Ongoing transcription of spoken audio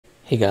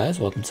Hey guys,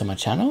 welcome to my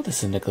channel.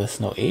 This is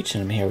Nicholas No H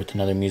and I'm here with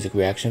another music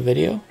reaction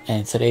video.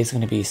 And today's going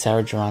to be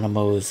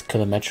Geronimo's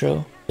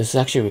Kilometro. This is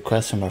actually a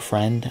request from a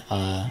friend.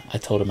 I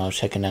told him I was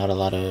checking out a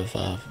lot of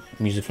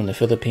music from the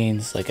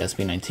Philippines, like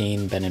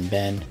SB19, Ben and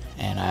Ben,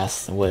 and I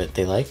asked what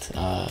they liked.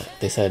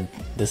 They said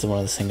this is one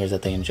of the singers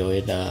that they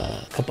enjoyed.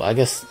 I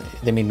guess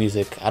they made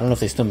music. I don't know if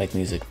they still make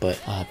music, but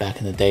back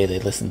in the day they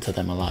listened to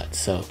them a lot.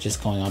 So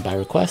just going on by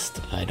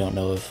request. I don't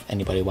know if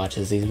anybody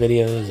watches these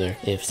videos or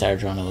if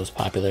Geronimo is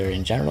popular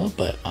in general,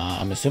 but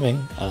I'm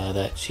assuming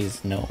that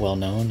she's well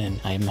known, and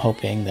I'm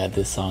hoping that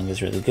this song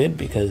is really good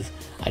because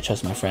I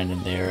trust my friend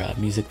in their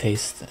music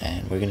taste,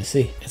 and we're gonna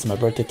see. It's my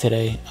birthday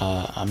today.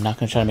 I'm not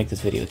gonna try to make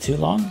this video too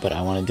long, but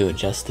I want to do it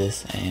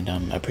justice and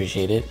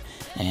appreciate it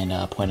and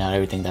point out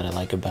everything that I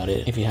like about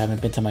it. If you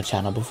haven't been to my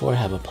channel before, I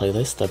have a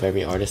playlist of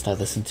every artist I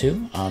listen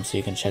to, so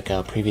you can check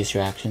out previous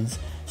reactions.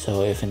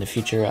 So if in the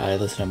future I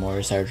listen to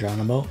more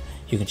Geronimo,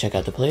 you can check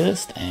out the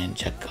playlist and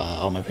check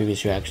all my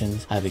previous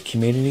reactions. I have a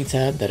community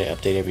tab that I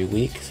update every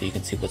week, so you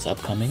can see what's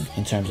upcoming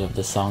in terms of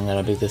the song that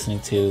I'll be listening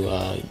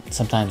to,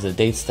 sometimes the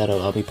dates that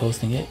I'll be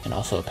posting it, and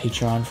also a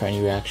Patreon for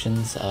any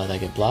reactions that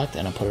get blocked,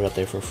 and I'll put it up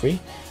there for free.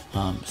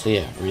 So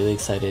yeah, really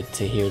excited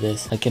to hear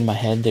this. Like in my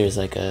head, there's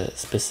like a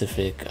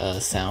specific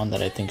sound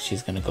that I think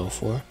she's gonna go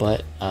for,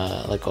 but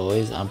like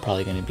always, I'm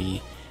probably gonna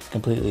be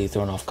completely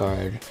thrown off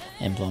guard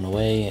and blown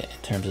away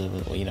in terms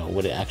of, you know,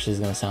 what it actually is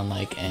going to sound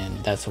like.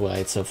 And that's why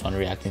it's so fun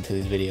reacting to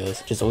these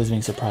videos, just always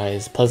being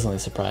surprised, pleasantly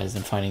surprised,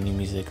 and finding new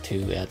music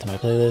to add to my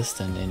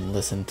playlist and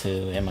listen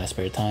to in my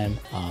spare time.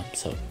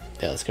 So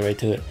yeah, let's get right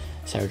to it.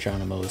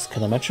 Geronimo's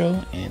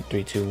Kilometro in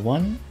 3, 2,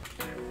 1.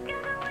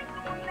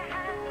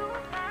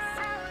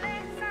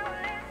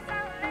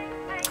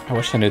 I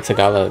wish I knew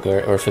Tagalog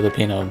or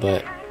Filipino,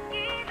 but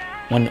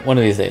one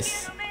of these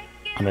days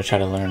I'm gonna try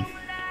to learn.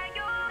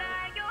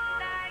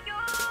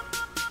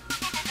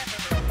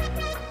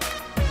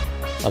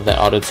 Of that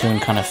auto-tune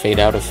kind of fade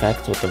out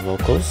effect with the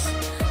vocals.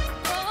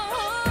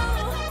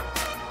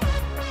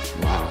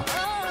 Wow.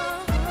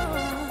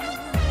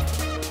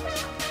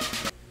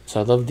 So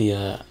I love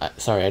the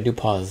sorry, I do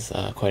pause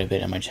quite a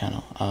bit on my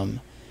channel.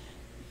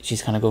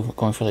 She's kind of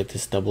going for like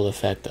this double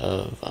effect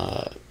of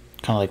kind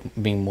of like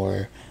being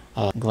more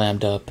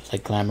glammed up,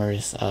 like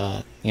glamorous,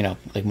 you know,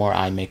 like more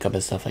eye makeup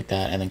and stuff like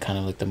that, and then kind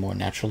of like the more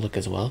natural look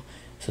as well.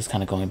 So it's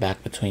kind of going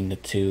back between the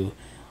two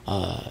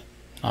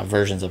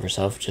versions of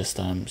herself, just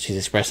she's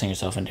expressing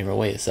herself in different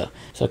ways,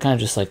 so kind of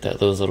just like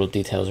those little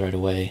details right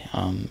away.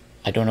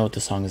 I don't know what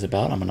the song is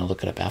about. I'm gonna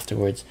look it up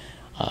afterwards,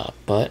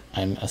 but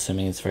I'm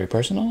assuming it's very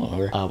personal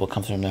or what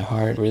comes from their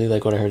heart. Really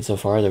like what I heard so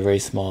far, the very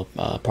small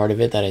part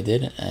of it that I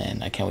did,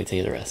 and I can't wait to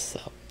hear the rest. So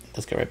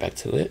let's get right back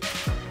to it.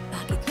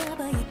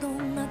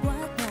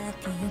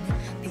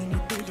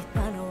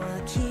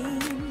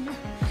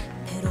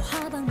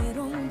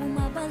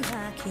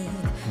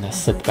 And that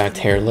slicked back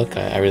hair look,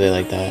 I really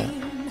like that.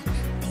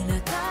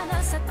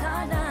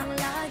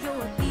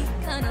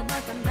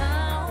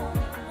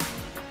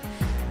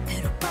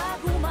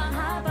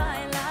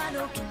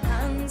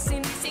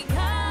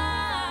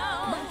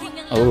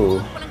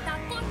 Oh.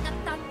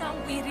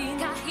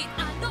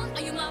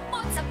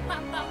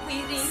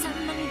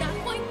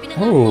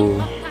 Oh.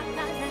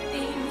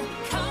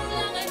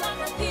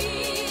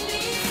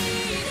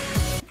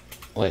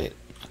 Wait,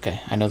 okay,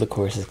 I know the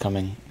chorus is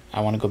coming. I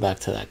want to go back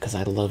to that because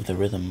I love the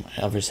rhythm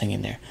of her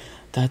singing there.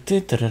 I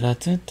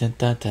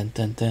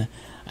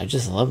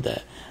just love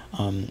that.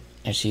 And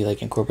she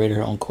like incorporated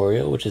her own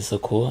choreo, which is so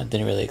cool. I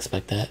didn't really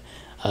expect that.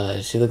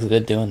 She looks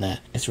good doing that.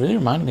 It's really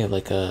reminding me of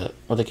like or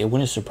like it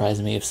wouldn't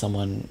surprise me if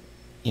someone,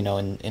 you know,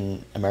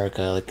 in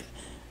America, like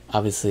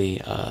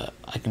obviously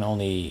I can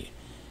only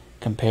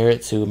compare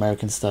it to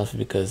American stuff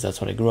because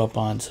that's what I grew up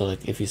on. So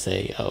like if you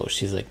say, oh,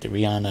 she's like the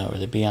Rihanna or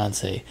the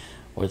Beyonce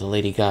or the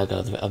Lady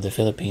Gaga of the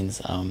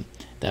Philippines,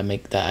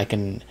 that I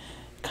can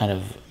kind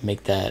of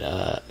make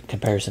that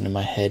comparison in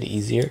my head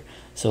easier.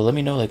 So let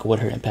me know like what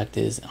her impact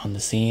is on the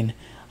scene.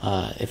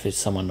 If it's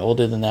someone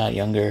older than that,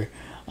 younger,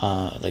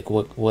 like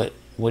what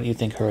do you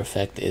think her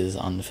effect is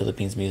on the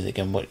Philippines music,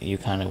 and what you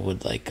kind of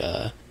would like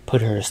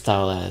put her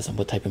style as, and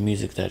what type of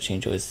music that she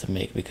enjoys to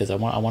make, because I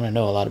want to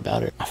know a lot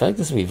about her. I feel like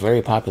this would be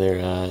very popular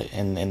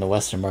in the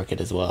Western market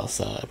as well,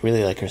 so I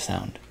really like her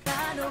sound.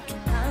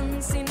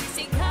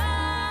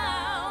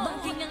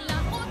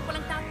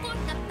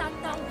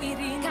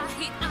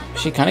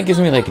 She kind of gives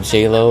me like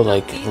J-Lo,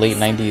 like late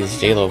 90s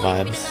J-Lo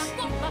vibes,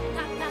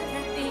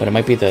 but it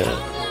might be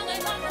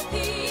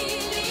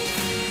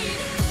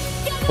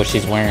what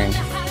she's wearing.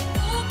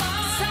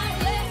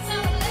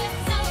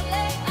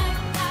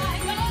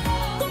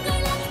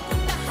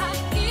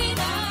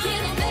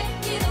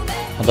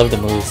 I love the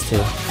moves too.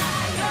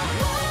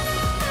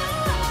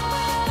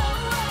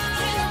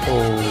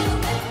 Oh.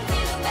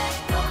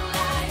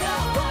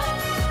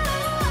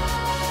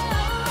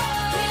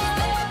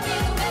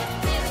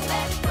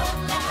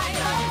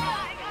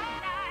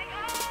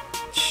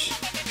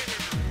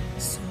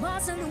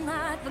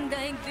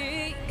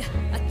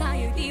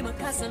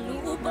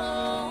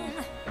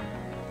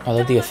 I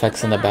love the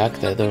effects in the back,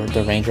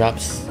 the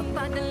raindrops.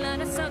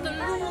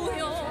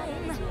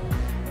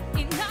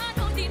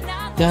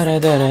 Da da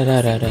da da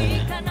da da da.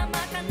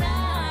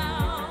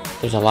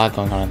 There's a lot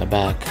going on in the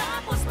back.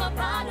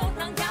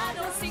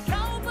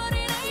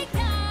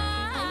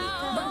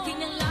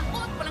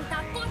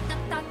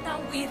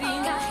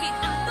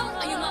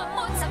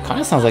 Kind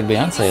of sounds like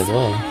Beyonce as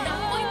well.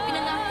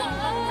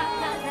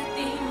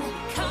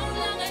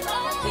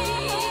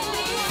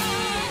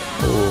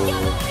 Ooh.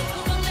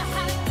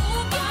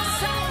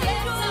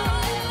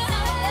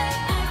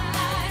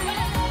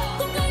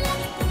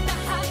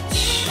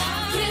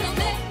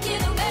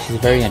 She's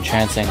very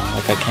entrancing.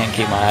 Like, I can't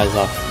keep my eyes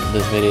off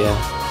this video.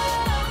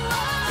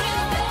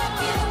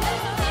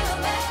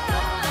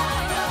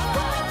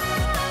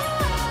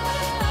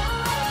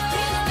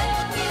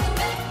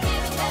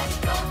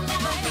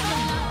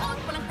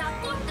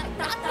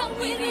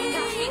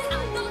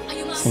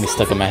 It's gonna be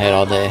stuck in my head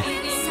all day.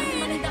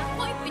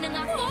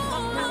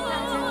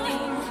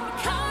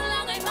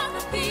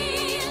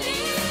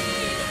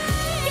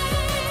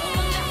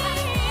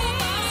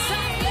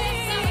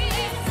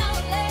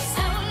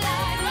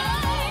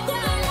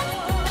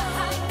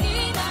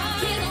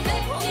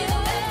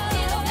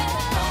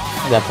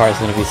 That part's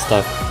gonna be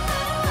stuck.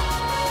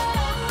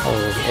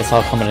 Oh, it's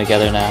all coming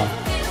together now.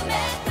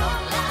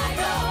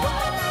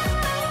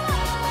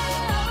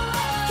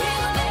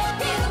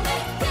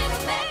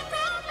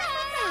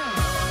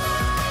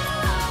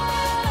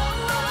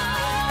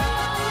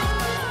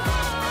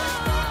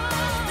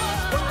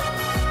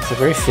 It's a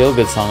very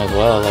feel-good song as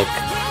well. Like,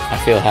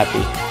 I feel happy.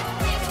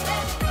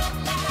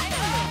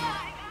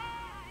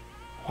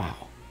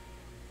 Wow.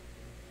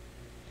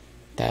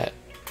 That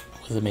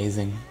was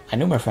amazing. I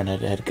knew my friend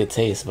had good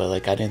taste, but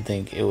like I didn't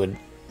think it would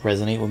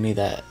resonate with me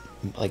that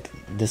like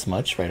this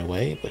much right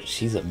away. But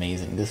she's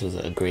amazing. This was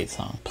a great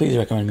song. Please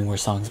recommend me more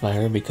songs by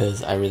her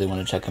because I really want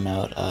to check them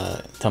out.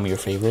 Tell me your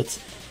favorites,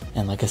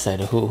 and like I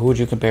said, who would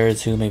you compare it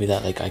to? Maybe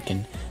that like I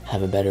can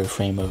have a better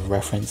frame of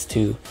reference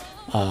to.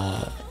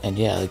 And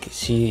yeah, like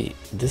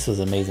this was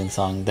an amazing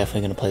song.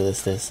 Definitely gonna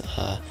playlist this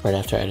right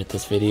after I edit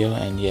this video.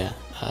 And yeah,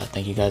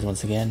 thank you guys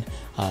once again.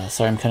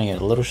 Sorry I'm cutting it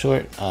a little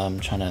short. I'm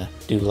trying to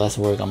do less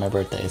work on my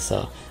birthday,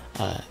 so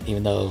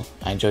even though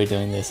I enjoy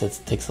doing this, it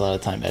takes a lot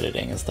of time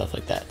editing and stuff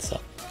like that. So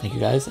thank you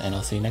guys, and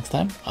I'll see you next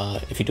time.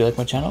 If you do like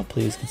my channel,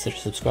 please consider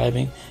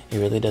subscribing. It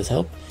really does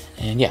help.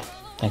 And yeah,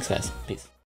 thanks guys. Peace.